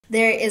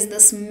There is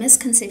this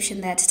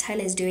misconception that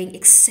Tyla is doing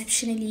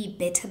exceptionally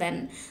better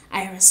than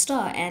Ayra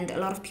Starr, and a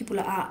lot of people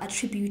are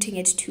attributing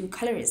it to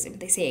colorism.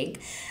 They're saying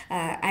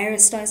Ayra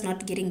Starr is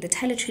not getting the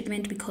Tyla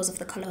treatment because of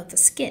the color of the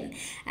skin,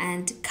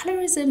 and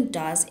colorism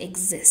does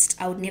exist.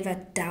 I would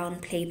never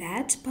downplay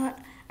that, but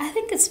I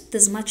think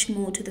there's much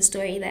more to the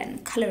story than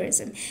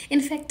colorism.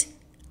 In fact,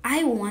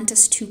 I want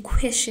us to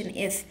question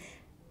if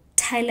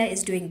Tyla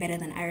is doing better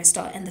than Ayra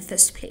Starr in the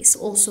first place.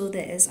 Also,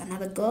 there is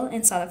another girl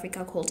in South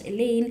Africa called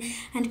Elaine,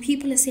 and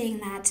people are saying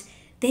that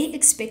they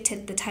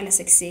expected the Tyla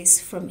success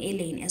from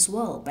Elaine as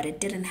well, but it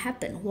didn't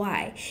happen.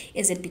 Why?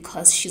 Is it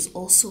because she's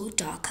also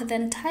darker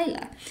than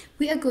Tyla?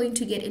 We are going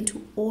to get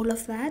into all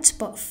of that,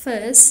 but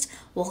first,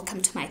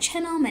 welcome to my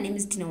channel. My name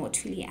is Dino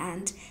Watuli,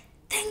 and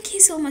thank you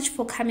so much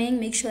for coming.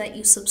 Make sure that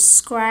you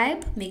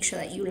subscribe, make sure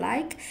that you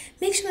like,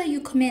 make sure that you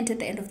comment at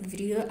the end of the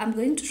video. I'm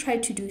going to try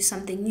to do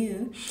something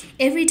new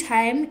every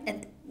time.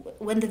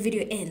 When the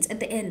video ends, at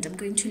the end, I'm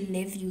going to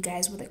leave you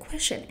guys with a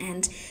question,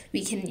 and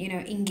we can,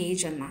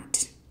 engage on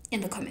that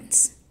in the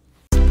comments.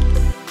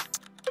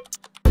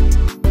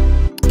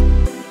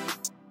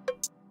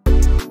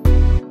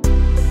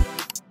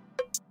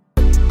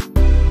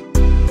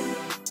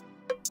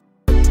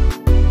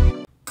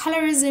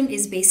 Colorism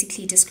is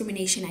basically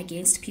discrimination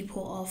against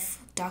people of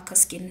darker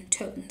skin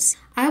tones.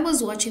 I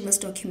was watching this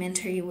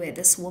documentary where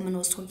this woman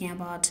was talking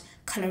about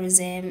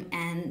colorism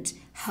and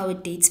how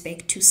it dates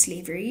back to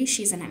slavery.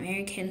 She's an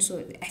American,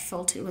 so I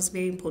felt it was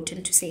very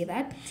important to say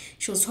that.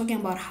 She was talking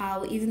about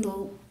how even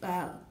though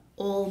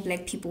all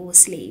black people were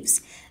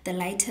slaves, the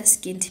lighter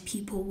skinned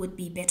people would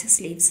be better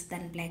slaves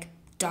than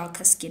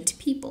darker skinned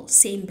people.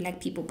 Same black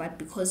people, but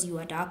because you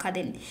are darker,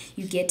 then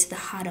you get the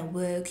harder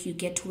work. You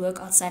get to work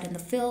outside in the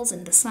fields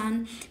in the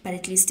sun, but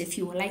at least if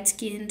you were light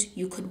skinned,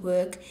 you could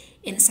work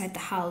inside the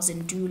house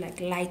and do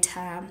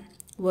lighter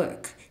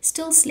work.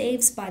 Still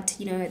slaves, but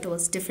there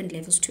was different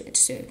levels to it.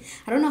 So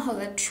I don't know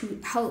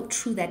how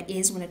true that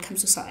is when it comes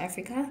to South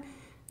Africa,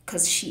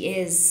 because she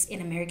is in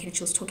America and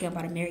she was talking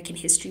about American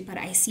history, but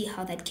I see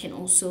how that can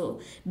also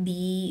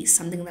be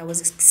something that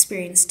was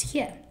experienced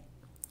here,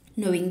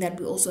 knowing that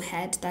we also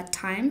had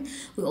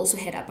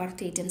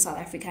apartheid in South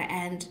Africa.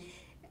 And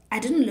I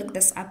didn't look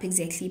this up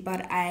exactly,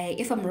 but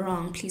if I'm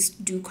wrong, please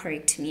do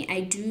correct me. I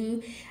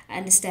do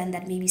understand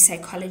that maybe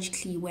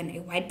psychologically, when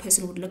a white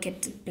person would look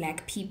at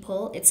black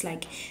people, it's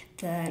like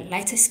the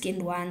lighter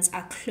skinned ones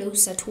are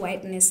closer to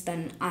whiteness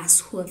than us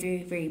who are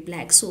very, very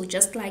black. So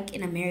just like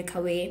in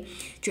America, where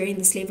during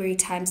the slavery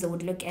times they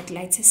would look at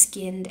lighter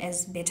skinned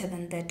as better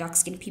than the dark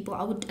skinned people,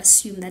 I would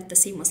assume that the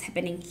same was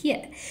happening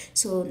here.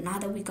 So now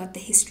that we got the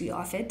history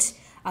of it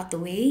out the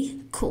way,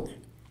 cool.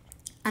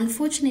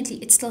 Unfortunately,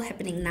 it's still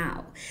happening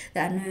now.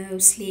 There are no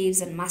slaves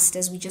and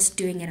masters. We're just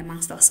doing it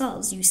amongst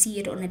ourselves. You see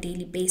it on a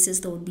daily basis.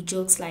 There would be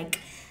jokes like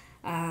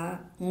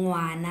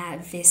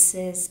Mwana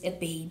versus a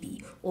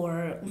baby,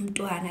 or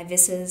Mtwana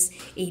versus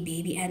a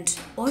baby. And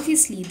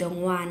obviously the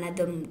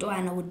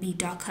Mtwana would be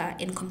darker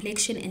in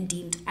complexion and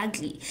deemed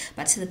ugly.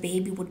 But the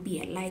baby would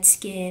be a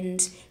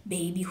light-skinned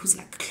baby who's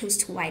close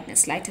to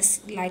whiteness,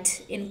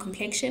 light in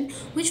complexion,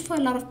 which for a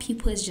lot of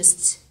people is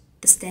just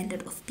the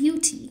standard of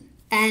beauty.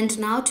 And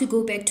now to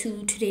go back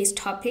to today's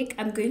topic,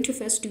 I'm going to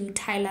first do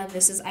Tyla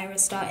versus Ayra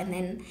Starr and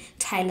then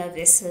Tyla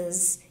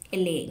versus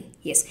Elaine.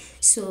 Yes,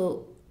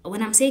 so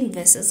when I'm saying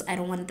versus, I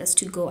don't want this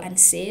to go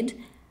unsaid.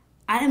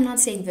 I am not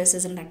saying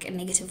versus in a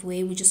negative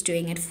way. We're just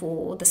doing it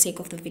for the sake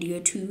of the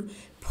video to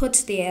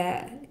put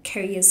their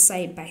careers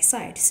side by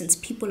side. Since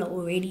people are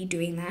already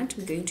doing that,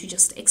 we're going to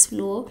just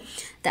explore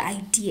the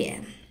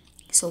idea.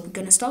 So we're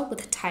going to start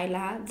with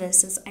Tyla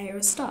versus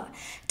Ayra Starr.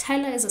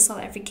 Tyla is a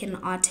South African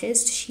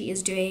artist. She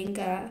is doing,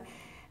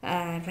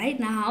 right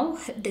now,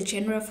 the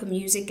genre of her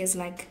music is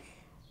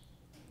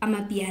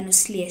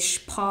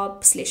amapiano /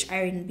 pop /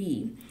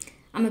 R&B.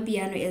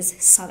 Amapiano is a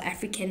South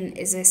African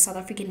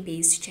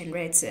based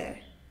genre.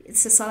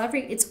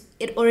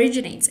 It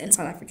originates in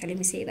South Africa, let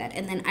me say that.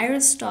 And then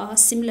Ayra Starr,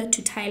 similar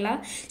to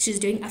Tyla, she's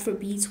doing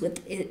Afrobeats,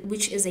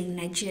 which is a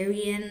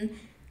Nigerian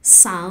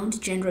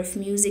sound genre of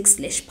music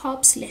 /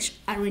 pop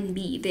 /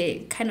 R&B. They're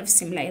kind of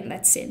similar in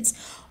that sense.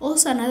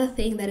 Also, another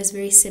thing that is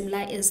very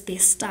similar is their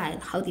style,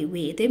 how they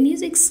wear. Their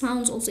music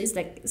sounds also it's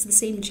the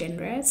same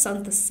genre. It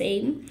sounds the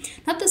same,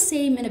 not the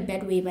same in a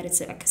bad way, but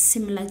it's like a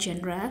similar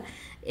genre.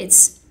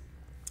 It's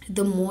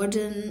the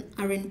modern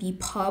R&B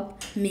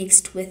pop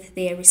mixed with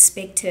their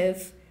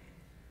respective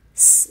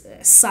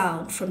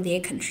sound from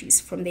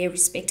their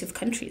respective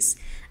countries.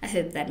 I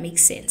hope that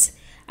makes sense.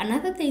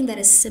 Another thing that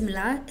is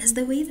similar is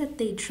the way that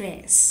they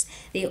dress.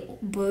 They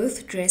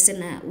both dress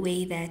in a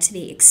way that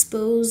they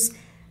expose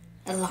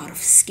a lot of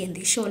skin.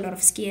 They show a lot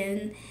of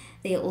skin.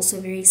 They are also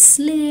very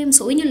slim.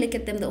 So when you look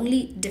at them, the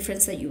only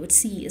difference that you would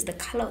see is the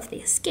color of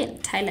their skin.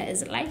 Tyla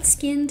is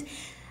light-skinned.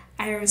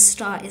 Ayra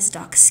Starr is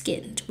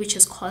dark-skinned, which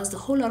has caused a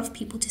whole lot of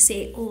people to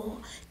say,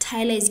 oh,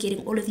 Tyla is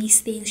getting all of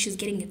these things. She's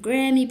getting a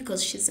Grammy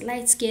because she's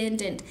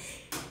light-skinned. And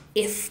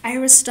if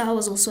Ayra Starr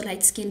was also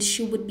light-skinned,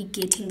 she would be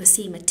getting the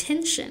same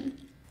attention.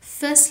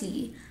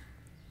 Firstly,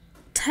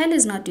 Tyla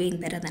is not doing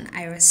better than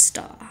Ayra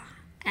Starr.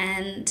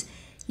 And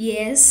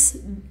yes,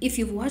 if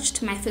you've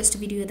watched my first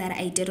video that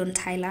I did on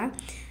Tyla,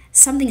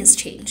 something has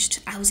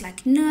changed. I was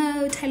like,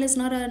 no, Tyla's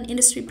not an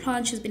industry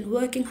plant. She's been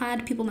working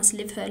hard. People must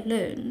leave her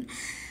alone.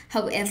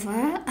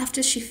 However,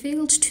 after she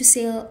failed to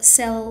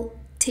sell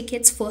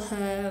tickets for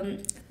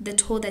the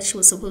tour that she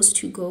was supposed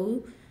to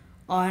go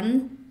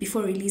on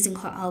before releasing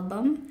her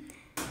album,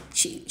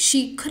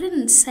 she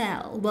couldn't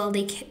sell. Well,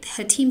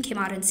 her team came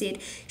out and said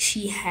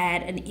she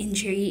had an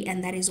injury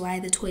and that is why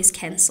the tour is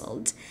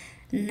cancelled.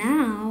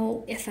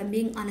 Now, if I'm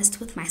being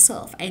honest with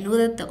myself, I know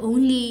that the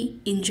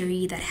only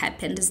injury that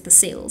happened is the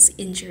sales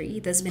injury.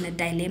 There's been a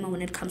dilemma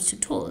when it comes to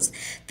tours.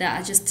 There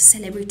are just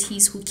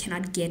celebrities who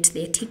cannot get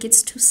their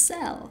tickets to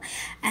sell.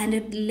 And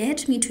it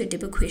led me to a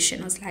deeper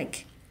question. I was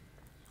like,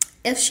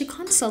 if she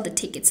can't sell the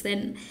tickets,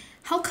 then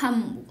how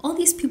come all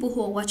these people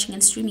who are watching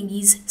and streaming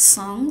these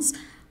songs,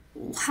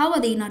 how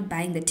are they not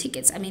buying the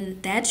tickets? I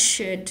mean, that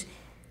should,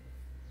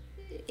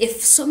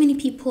 if so many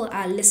people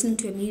are listening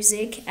to her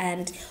music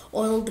and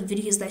all the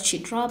videos that she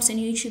drops on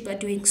YouTube are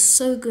doing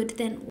so good,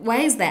 then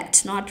why is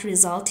that not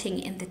resulting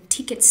in the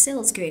ticket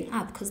sales going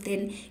up? Because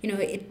then,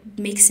 it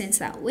makes sense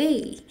that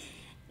way.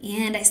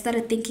 And I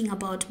started thinking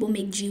about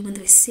G when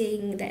they were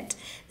saying that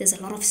there's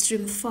a lot of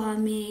stream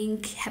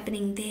farming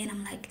happening there. And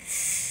I'm like,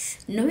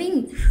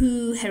 knowing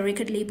who her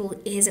record label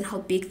is and how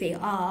big they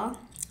are,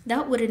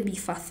 that wouldn't be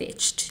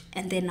far-fetched.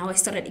 And then now I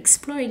started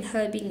exploring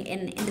her being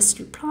an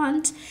industry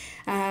plant,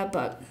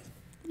 but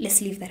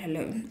let's leave that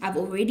alone. I've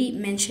already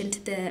mentioned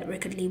the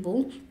record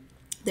label.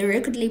 The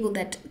record label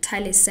that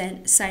Tyla is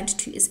signed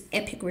to is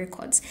Epic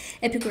Records.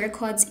 Epic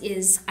Records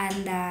is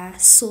under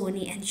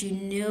Sony, and you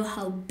know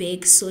how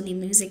big Sony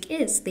Music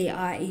is. They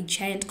are a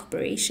giant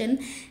corporation.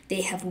 They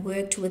have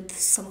worked with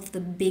some of the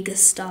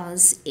biggest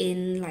stars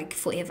in like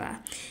forever.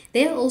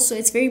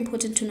 It's very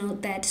important to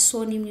note that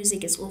Sony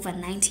Music is over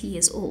 90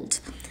 years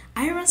old.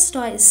 Ayra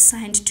Starr is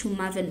signed to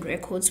Marvin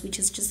Records, which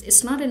is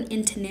it's not an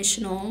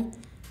international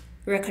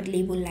record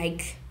label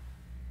like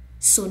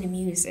Sony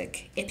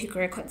Music, Epic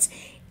Records.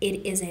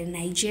 It is a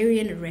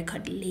Nigerian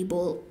record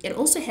label. It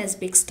also has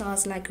big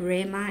stars like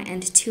Rema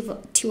and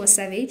Tiwa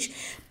Savage,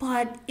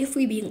 but if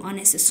we're being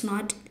honest, it's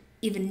not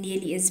even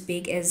nearly as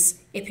big as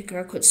Epic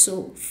Records.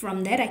 So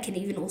from that, I can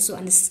even also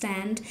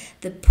understand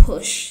the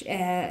push,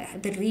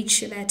 the reach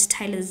that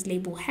Tyla's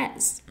label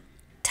has.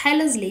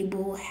 Tyla's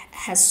label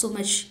has so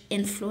much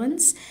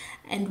influence,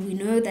 and we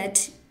know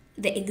that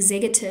the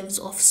executives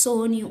of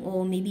Sony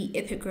or maybe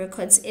Epic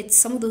Records, it's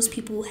some of those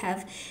people who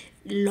have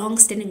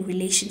long-standing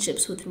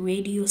relationships with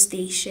radio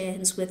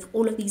stations, with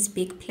all of these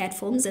big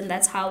platforms, and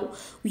that's how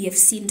we have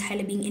seen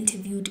Tyla being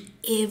interviewed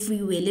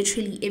everywhere,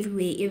 literally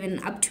everywhere,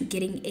 even up to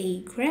getting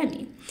a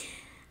Grammy.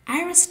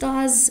 Ayra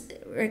Starr's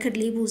record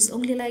label is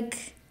only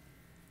like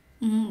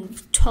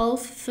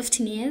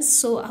 12-15 years,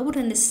 so I would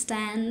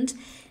understand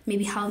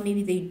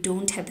maybe they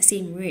don't have the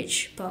same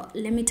reach. But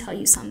let me tell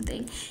you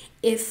something,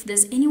 if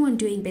there's anyone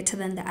doing better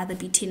than the other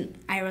between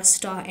Ayra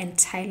Starr and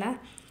Tyla,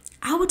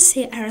 I would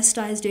say Ayra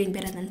Starr is doing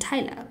better than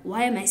Tyla.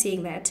 Why am I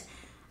saying that?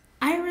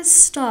 Ayra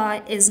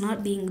Starr is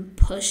not being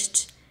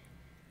pushed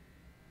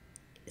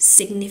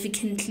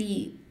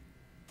significantly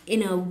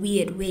in a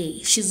weird way.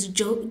 She's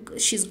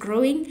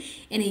growing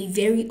in a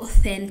very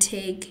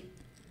authentic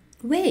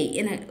way,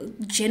 in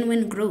a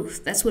genuine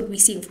growth. That's what we're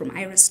seeing from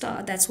Ayra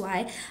Starr. That's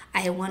why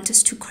I want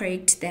us to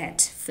correct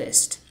that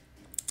first.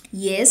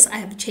 Yes, I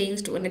have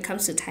changed when it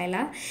comes to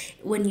Tyla.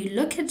 When you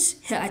look at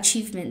her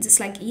achievements, it's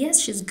like,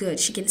 yes, she's good.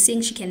 She can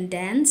sing, she can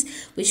dance,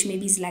 which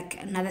maybe is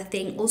like another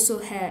thing. Also,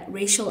 her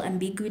racial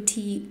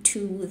ambiguity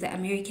to the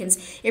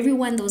Americans. There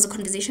was a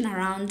conversation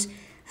around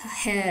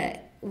her.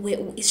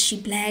 Is she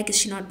black? Is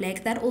she not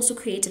black? That also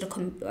created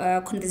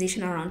a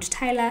conversation around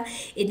Tyla.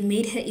 It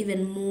made her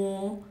even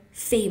more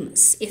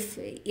famous,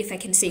 if I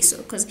can say so,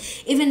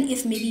 because even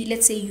if maybe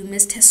let's say you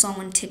missed her song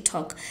on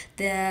TikTok,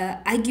 the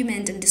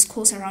argument and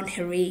discourse around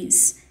her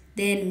race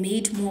then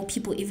made more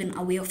people even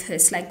aware of her.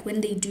 It's like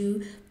when they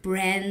do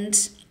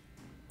brand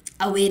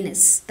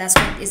awareness, that's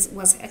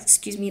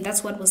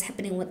what was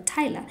happening with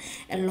Tyla.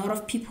 A lot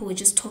of people were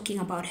just talking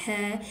about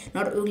her,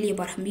 not only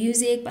about her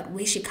music, but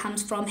where she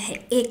comes from, her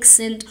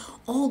accent,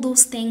 all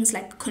those things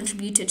like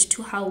contributed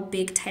to how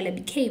big Tyla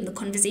became. The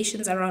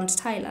conversations around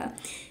Tyla.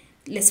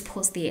 Let's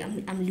pause there.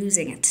 I'm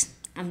losing it.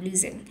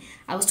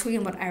 I was talking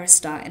about Ayra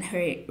Starr and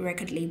her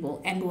record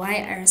label and why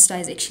Ayra Starr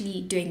is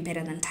actually doing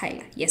better than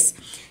Tyla. Yes,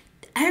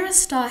 Ayra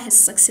Starr has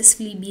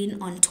successfully been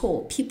on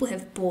tour. People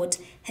have bought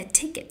her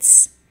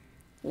tickets.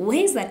 Where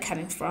is that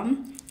coming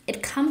from?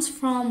 It comes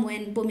from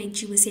when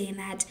G was saying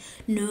that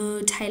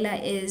no,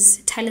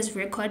 Tyla's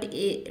record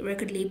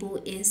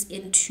label is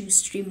into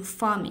stream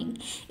farming.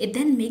 It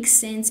then makes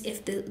sense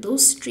if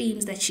those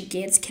streams that she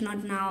gets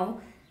cannot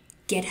now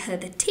get her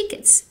the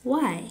tickets.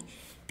 Why?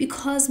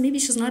 Because maybe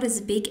she's not as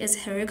big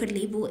as her record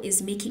label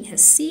is making her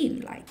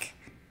seem like.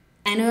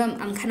 I know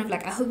I'm kind of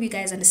like, I hope you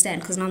guys understand,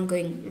 because now I'm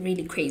going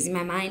really crazy.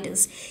 My mind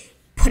is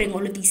putting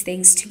all of these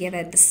things together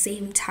at the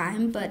same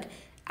time, but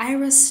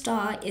Ayra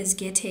Starr is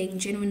getting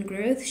genuine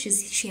growth.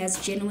 She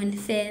has genuine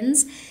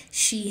fans.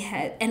 She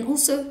had, and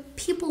also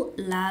people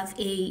love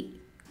a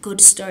good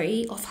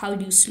story of how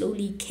you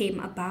slowly came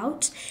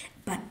about.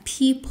 But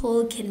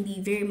people can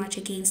be very much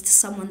against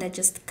someone that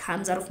just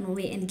comes out of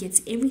nowhere and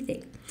gets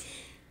everything.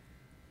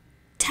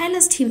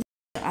 Tyla's team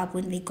up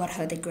when they got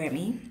her the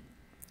Grammy.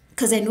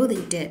 Because I know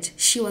they did.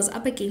 She was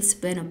up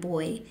against Burna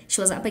Boy. She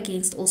was up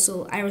against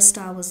also Ayra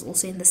Starr was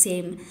also in the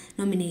same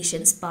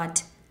nominations.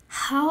 But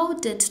how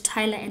did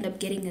Tyla end up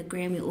getting a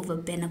Grammy over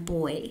Burna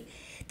Boy?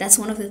 That's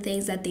one of the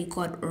things that they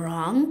got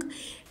wrong.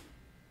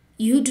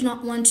 You do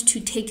not want to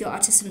take your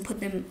artists and put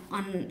them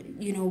on,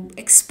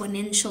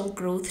 exponential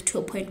growth to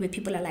a point where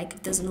people are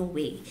like, there's no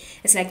way.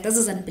 It's like, this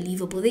is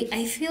unbelievable.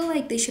 I feel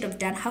like they should have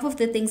done half of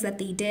the things that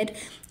they did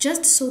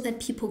just so that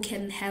people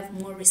can have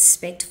more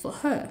respect for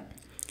her.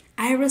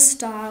 Ayra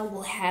Starr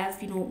will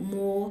have,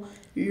 more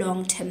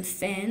long-term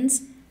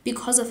fans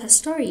because of her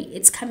story.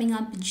 It's coming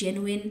up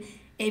genuine.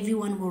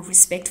 Everyone will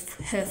respect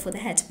her for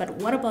that. But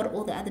what about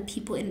all the other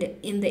people in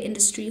the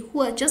industry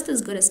who are just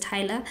as good as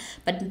Tyla,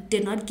 but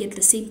did not get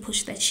the same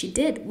push that she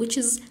did, which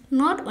is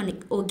not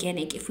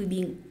organic, if we're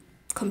being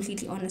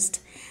completely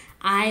honest.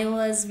 I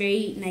was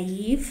very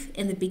naive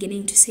in the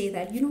beginning to say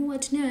that, you know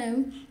what,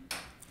 no,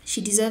 she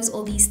deserves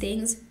all these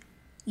things.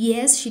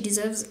 Yes, she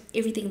deserves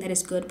everything that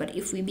is good, but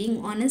if we're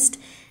being honest,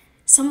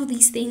 some of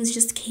these things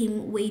just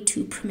came way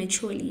too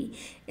prematurely,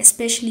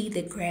 especially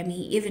the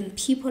Grammy. Even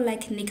people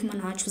like Nicki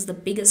Minaj, who's the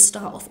biggest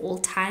star of all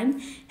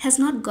time, has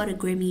not got a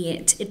Grammy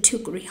yet. It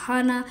took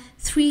Rihanna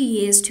 3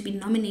 years to be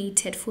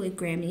nominated for a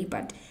Grammy,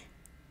 but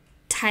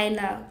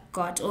Tyla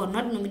got, or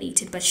not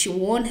nominated, but she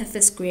won her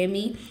first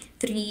Grammy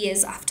 3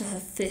 years after her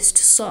first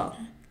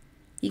song.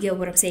 You get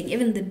what I'm saying?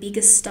 Even the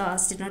biggest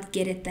stars did not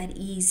get it that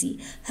easy.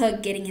 Her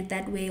getting it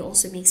that way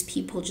also makes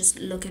people just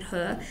look at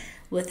her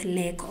with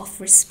lack of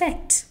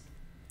respect.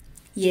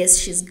 Yes,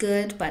 she's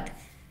good, but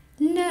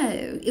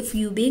no, if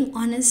you're being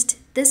honest,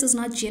 this is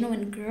not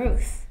genuine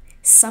growth.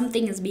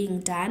 Something is being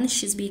done.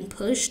 She's being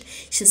pushed.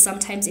 She's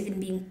sometimes even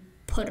being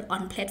put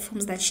on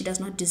platforms that she does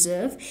not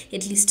deserve,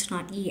 at least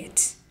not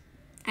yet.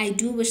 I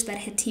do wish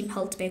that her team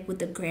held back with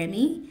the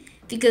Grammy,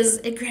 because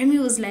a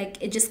Grammy was like,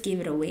 it just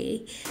gave it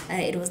away.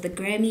 It was the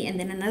Grammy, and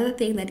then another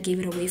thing that gave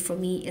it away for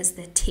me is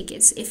the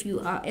tickets. If you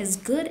are as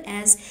good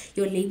as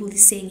your label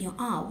is saying you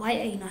are, why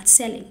are you not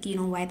selling? You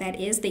know why that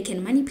is? They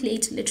can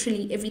manipulate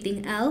literally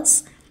everything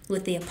else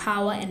with their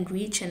power and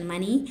reach and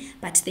money,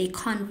 but they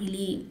can't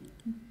really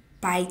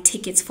buy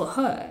tickets for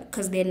her,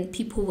 because then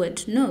people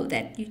would know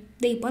that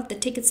they bought the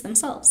tickets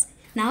themselves.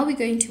 Now we're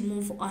going to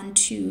move on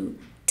to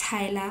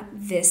Tyla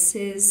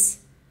versus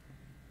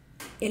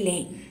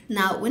Elaine.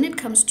 Now, when it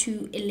comes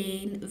to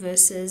Elaine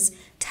versus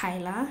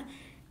Tyla,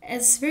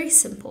 it's very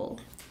simple.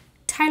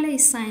 Tyla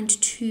is signed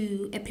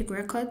to Epic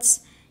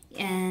Records,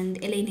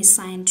 and Elaine is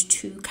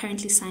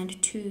currently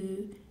signed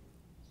to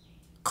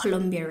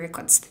Columbia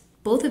Records.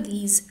 Both of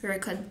these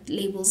record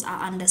labels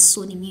are under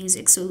Sony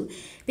Music, so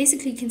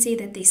basically you can say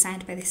that they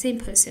signed by the same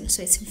person.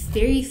 So it's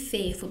very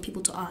fair for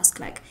people to ask,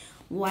 like,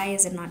 why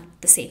is it not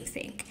the same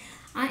thing?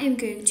 I am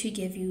going to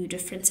give you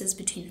differences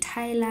between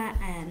Tyla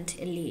and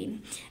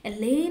Elaine.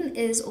 Elaine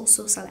is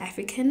also South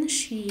African.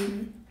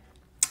 She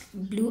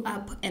blew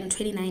up in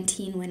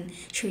 2019 when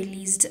she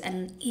released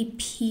an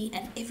EP,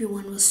 and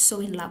everyone was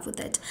so in love with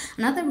it.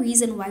 Another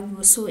reason why we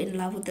were so in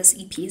love with this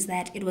EP is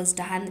that it was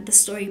done, the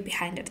story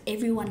behind it.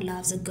 Everyone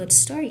loves a good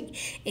story,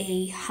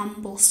 a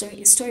humble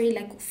story, a story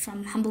like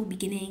from humble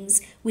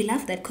beginnings. We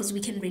love that because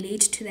we can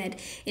relate to that.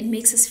 It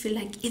makes us feel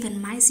like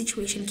even my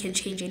situation can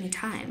change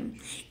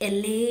anytime.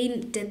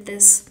 Elaine did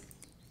this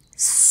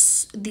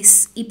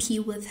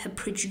EP with her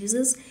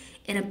producers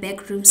in a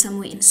back room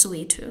somewhere in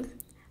Soweto.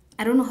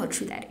 I don't know how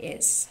true that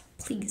is.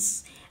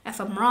 Please, if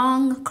I'm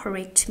wrong,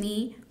 correct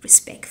me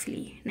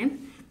respectfully. Ne?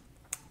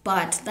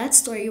 But that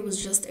story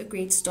was just a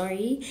great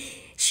story.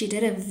 She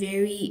did a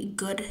very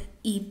good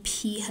EP.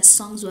 Her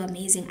songs were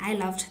amazing. I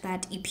loved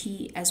that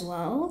EP as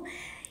well.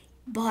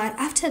 But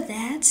after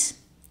that,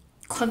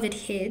 COVID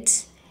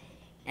hit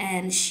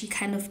and she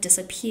kind of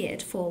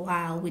disappeared for a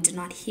while. We did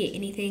not hear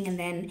anything. And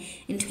then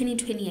in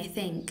 2020, I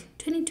think,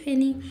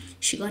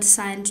 she got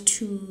signed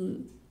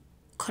to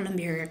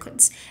Columbia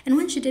Records. And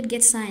when she did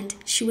get signed,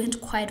 she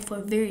went quiet for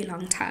a very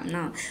long time.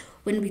 Now,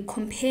 when we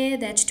compare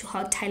that to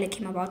how Tyla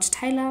came about,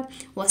 Tyla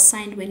was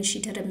signed when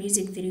she did a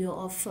music video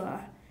of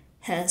her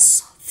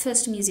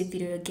first music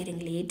video, Getting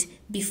Late,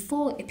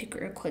 before Epic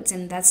Records,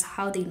 and that's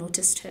how they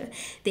noticed her.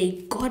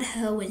 They got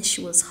her when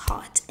she was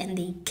hot, and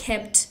they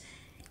kept,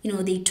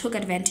 they took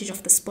advantage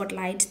of the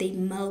spotlight. They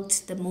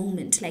milked the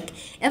moment. Like,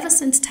 ever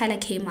since Tyla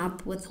came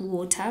up with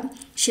Water,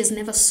 she has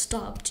never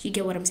stopped. You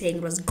get what I'm saying?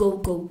 It was go,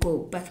 go,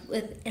 go. But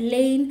with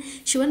Elaine,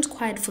 she went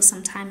quiet for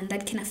some time, and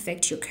that can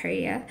affect your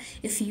career.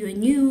 If you're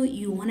new,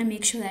 you want to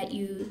make sure that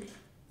you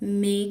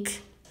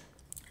make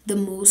the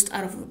most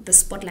out of the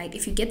spotlight.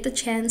 If you get the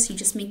chance, you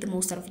just make the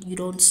most out of it. You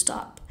don't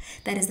stop.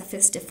 That is the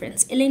first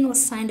difference. Elaine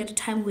was signed at a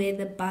time where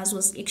the buzz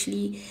was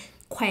actually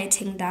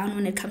quieting down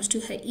when it comes to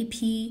her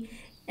EP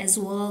as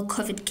well.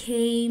 COVID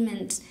came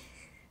and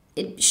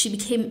she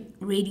became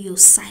radio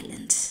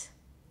silent.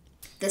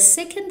 The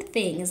second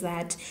thing is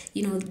that,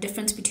 the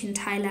difference between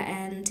Tyla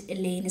and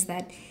Elaine is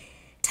that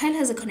Tyla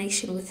has a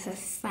connection with her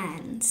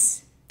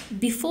fans.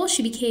 Before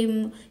she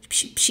came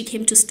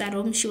to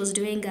stardom, she was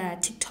doing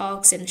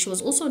TikToks, and she was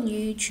also on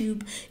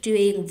YouTube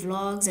doing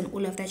vlogs and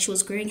all of that. She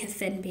was growing her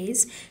fan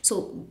base.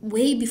 So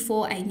way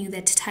before I knew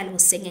that Tyla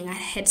was singing, I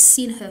had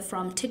seen her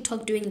from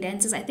TikTok doing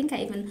dances. I think I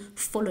even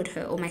followed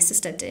her, or my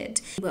sister did.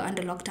 We were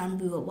under lockdown.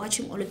 We were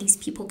watching all of these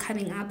people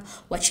coming up,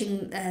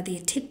 watching their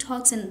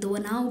TikToks, and there were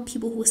now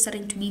people who were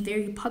starting to be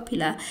very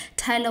popular.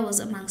 Tyla was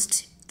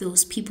amongst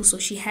those people, so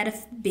she had a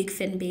big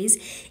fan base.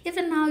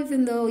 Even now,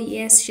 even though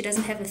yes, she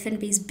doesn't have a fan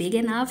base big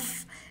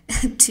enough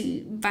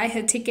to buy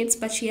her tickets,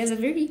 but she has a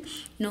very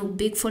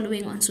big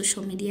following on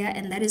social media,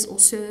 and that is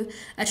also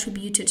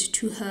attributed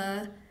to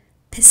her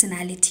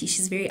personality.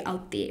 She's very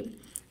out there.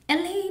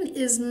 Elaine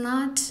is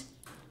not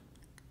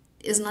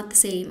the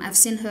same. I've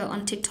seen her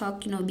on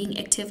TikTok, being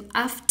active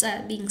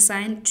after being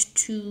signed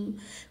to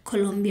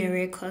Columbia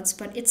Records,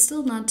 but it's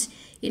still not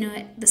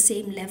at the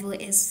same level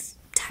as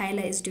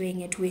Tyla is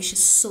doing it, where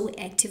she's so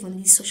active on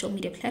these social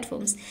media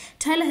platforms.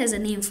 Tyla has a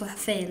name for her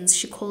fans.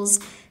 She calls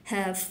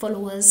her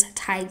followers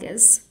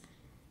tigers.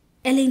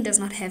 Elaine does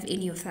not have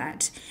any of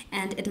that.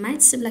 And it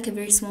might seem like a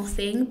very small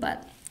thing,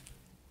 but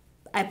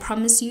I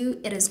promise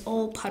you, it is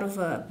all part of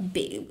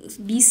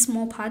these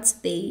small parts,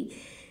 they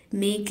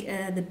make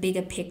the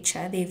bigger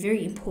picture. They're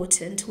very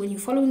important. When you're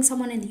following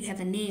someone and you have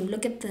a name,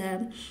 look at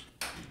the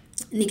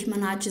Nicki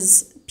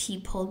Minaj's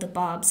people, the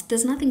Bobs.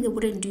 There's nothing they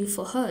wouldn't do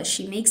for her.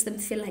 She makes them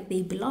feel like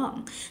they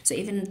belong. So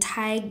even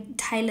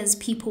Tyla's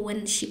people,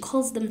 when she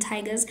calls them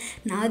tigers,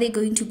 now they're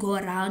going to go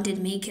around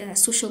and make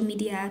social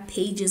media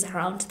pages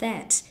around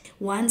that.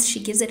 Once she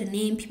gives it a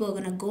name, people are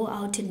going to go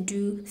out and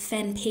do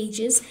fan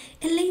pages.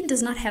 Elaine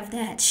does not have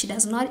that. She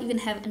does not even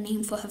have a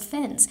name for her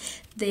fans.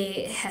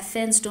 Her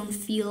fans don't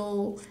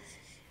feel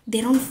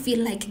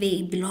like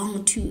they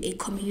belong to a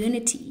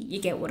community.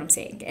 You get what I'm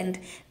saying? And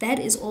that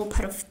is all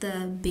part of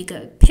the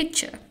bigger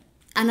picture.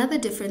 Another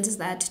difference is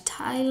that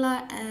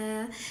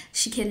Tyla,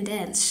 she can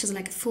dance. She's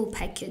like a full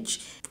package.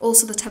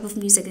 Also, the type of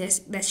music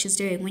that she's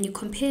doing. When you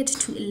compare it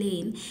to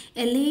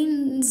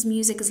Elaine's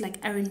music is like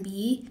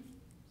R&B.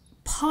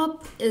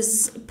 Pop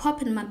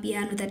and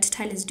Mapiano that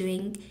Tyla is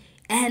doing,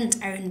 and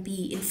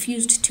R&B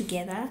infused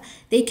together,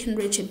 they can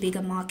reach a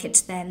bigger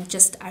market than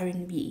just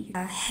R&B.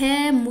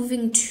 Her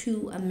moving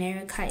to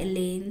America,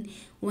 Elaine,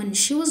 when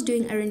she was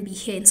doing R&B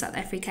here in South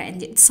Africa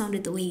and it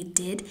sounded the way it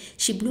did,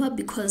 she blew up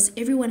because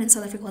everyone in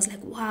South Africa was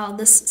like, wow,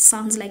 this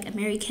sounds like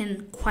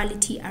American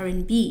quality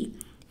R&B,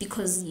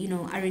 because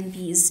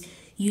R&B is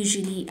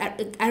usually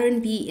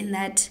R&B in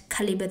that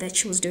caliber that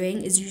she was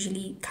doing is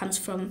usually comes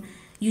from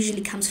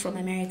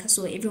America,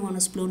 so everyone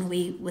was blown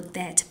away with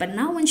that. But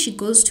now when she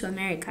goes to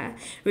America,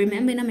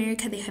 remember in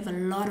America they have a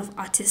lot of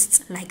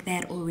artists like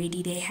that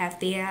already. They have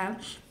they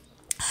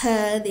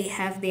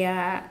have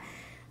their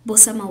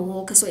Bosama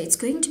Walker, so it's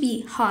going to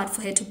be hard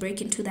for her to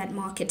break into that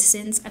market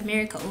since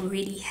America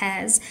already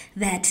has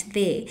that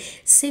there.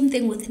 Same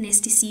thing with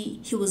Nasty C.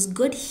 He was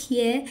good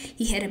here.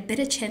 He had a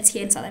better chance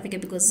here in South Africa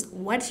because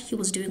what he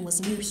was doing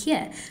was new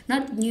here.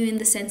 Not new in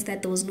the sense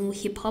that there was no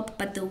hip hop,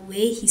 but the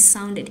way he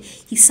sounded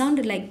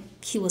like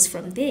he was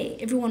from there.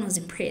 Everyone was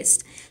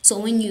impressed. So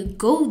when you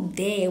go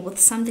there with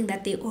something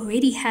that they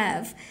already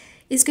have,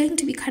 it's going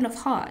to be kind of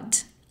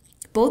hard.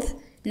 Both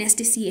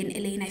Nasty C and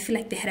Elaine, I feel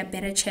like they had a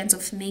better chance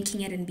of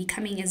making it and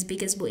becoming as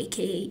big as Bo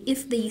AKA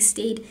if they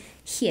stayed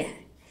here.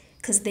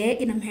 Because there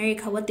in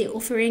America, what they're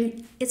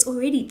offering, it's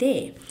already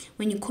there.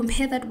 When you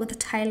compare that with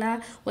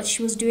Tyla, what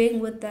she was doing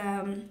with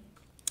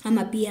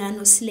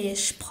Amapiano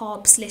 /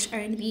 pop /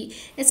 R&B,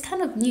 it's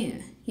kind of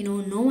new.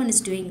 No one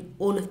is doing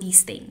all of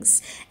these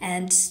things.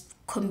 And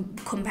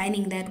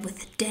combining that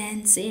with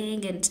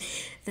dancing and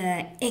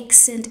the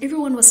accent,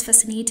 everyone was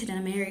fascinated in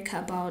America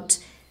about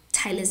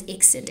Tyla's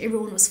accent.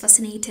 Everyone was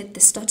fascinated.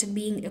 There started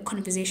being a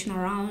conversation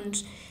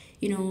around,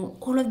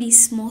 all of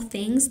these small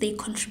things, they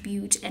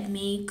contribute and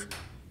make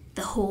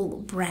the whole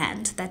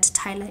brand that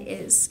Tyla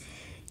is.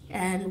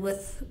 And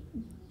with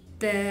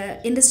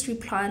the industry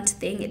plant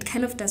thing, it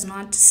kind of does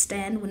not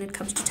stand when it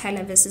comes to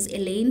Tyla versus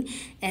Elaine,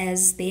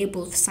 as they're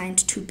both signed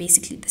to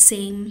basically the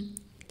same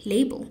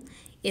label.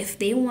 If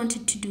they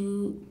wanted to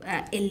do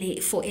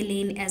for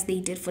Elaine as they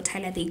did for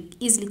Tyla, they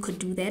easily could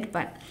do that.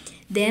 But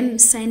them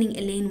signing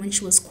Elaine when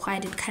she was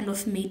quiet, it kind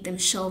of made them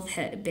shelve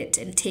her a bit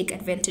and take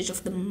advantage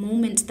of the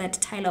moment that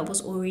Tyla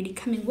was already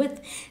coming with.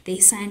 They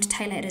signed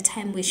Tyla at a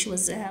time where she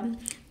was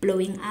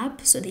blowing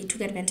up, so they took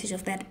advantage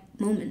of that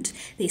moment.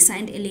 They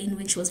signed Elaine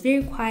when she was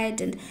very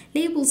quiet, and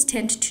labels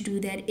tend to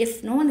do that.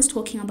 If no one is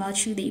talking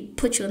about you, they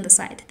put you on the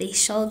side. They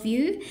shelve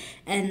you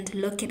and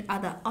look at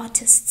other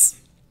artists.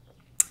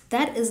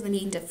 That is the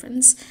main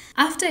difference.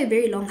 After a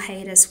very long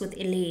hiatus with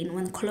Elaine,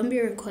 when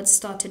Columbia Records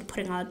started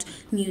putting out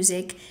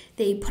music,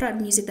 they put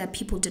out music that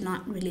people did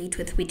not relate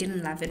with. We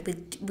didn't love it.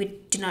 We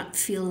did not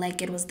feel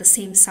like it was the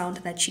same sound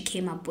that she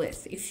came up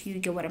with, if you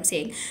get what I'm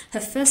saying. Her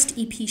first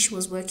EP, she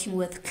was working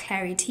with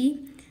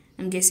Clarity.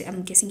 I'm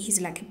guessing he's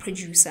like a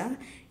producer.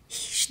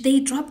 They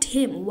dropped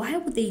him. Why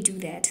would they do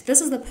that?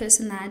 This is the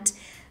person that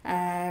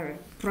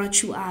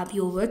brought you up.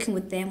 You're working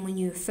with them when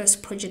your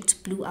first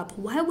project blew up.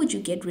 Why would you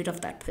get rid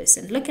of that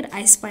person? Look at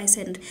Ice Spice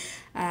and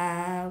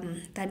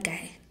that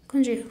guy.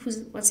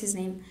 What's his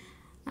name?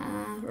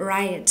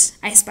 Riot,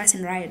 Ice Spice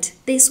and Riot.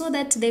 They saw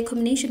that their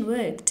combination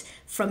worked.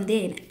 From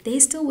then, they're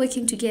still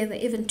working together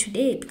even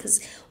today,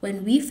 because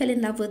when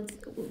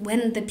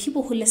the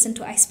people who listened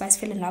to Ice Spice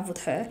fell in love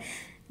with her,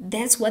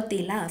 that's what they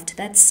loved,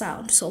 that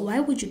sound. So why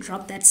would you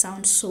drop that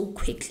sound so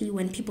quickly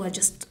when people are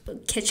just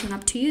catching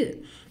up to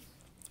you?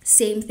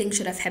 Same thing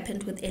should have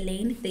happened with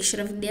Elaine. They should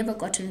have never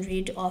gotten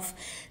rid of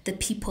the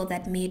people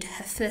that made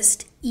her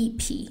first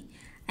EP.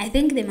 I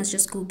think they must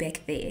just go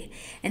back there.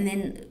 And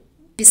then,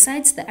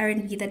 besides the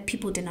R&B that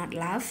people did not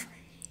love,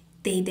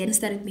 they then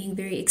started being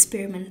very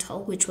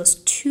experimental, which was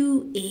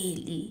too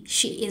early.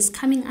 She is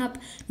coming up.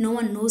 No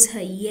one knows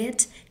her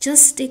yet.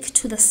 Just stick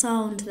to the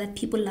sound that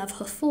people love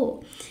her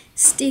for.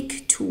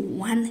 Stick to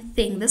one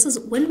thing. This is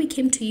when we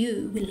came to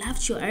you. We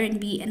loved your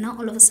R&B, and now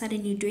all of a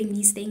sudden you're doing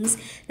these things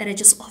that are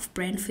just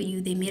off-brand for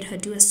you. They made her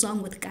do a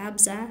song with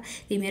Gabza.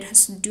 They made her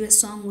do a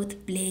song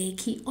with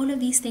Blakey. All of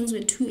these things were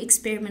too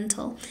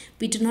experimental.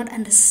 We did not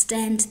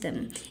understand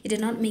them. It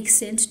did not make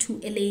sense to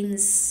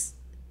Elaine's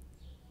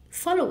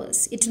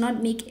followers. It did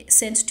not make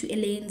sense to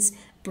Elaine's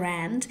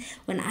brand.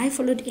 When I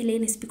followed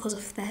Elaine, it's because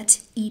of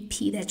that EP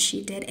that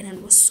she did, and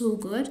it was so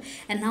good.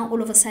 And now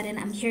all of a sudden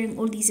I'm hearing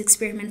all these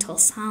experimental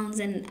sounds,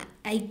 and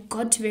I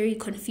got very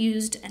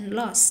confused and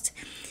lost.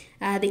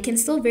 They can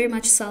still very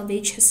much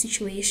salvage her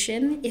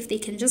situation if they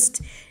can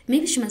just,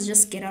 maybe she must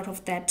just get out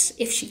of that,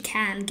 if she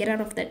can get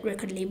out of that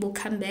record label,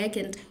 come back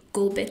and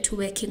go back to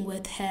working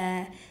with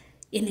her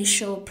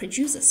initial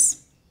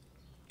producers.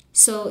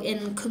 So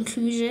in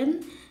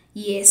conclusion,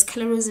 yes,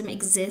 colorism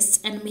exists,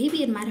 and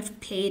maybe it might have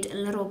played a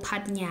little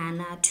part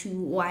nyana to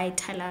why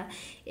Tyla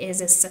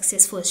is as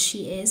successful as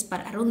she is,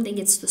 but I don't think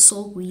it's the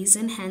sole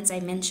reason. Hence, I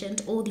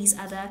mentioned all these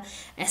other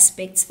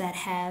aspects that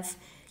have,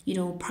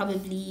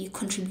 probably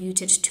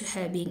contributed to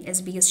her being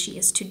as big as she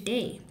is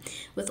today.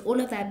 With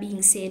all of that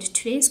being said,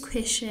 today's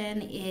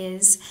question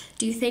is,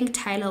 do you think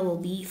Tyla will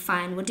be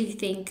fine? What do you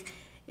think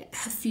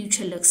her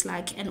future looks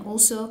like? And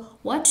also,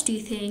 what do you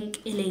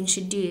think Elaine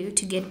should do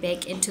to get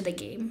back into the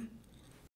game?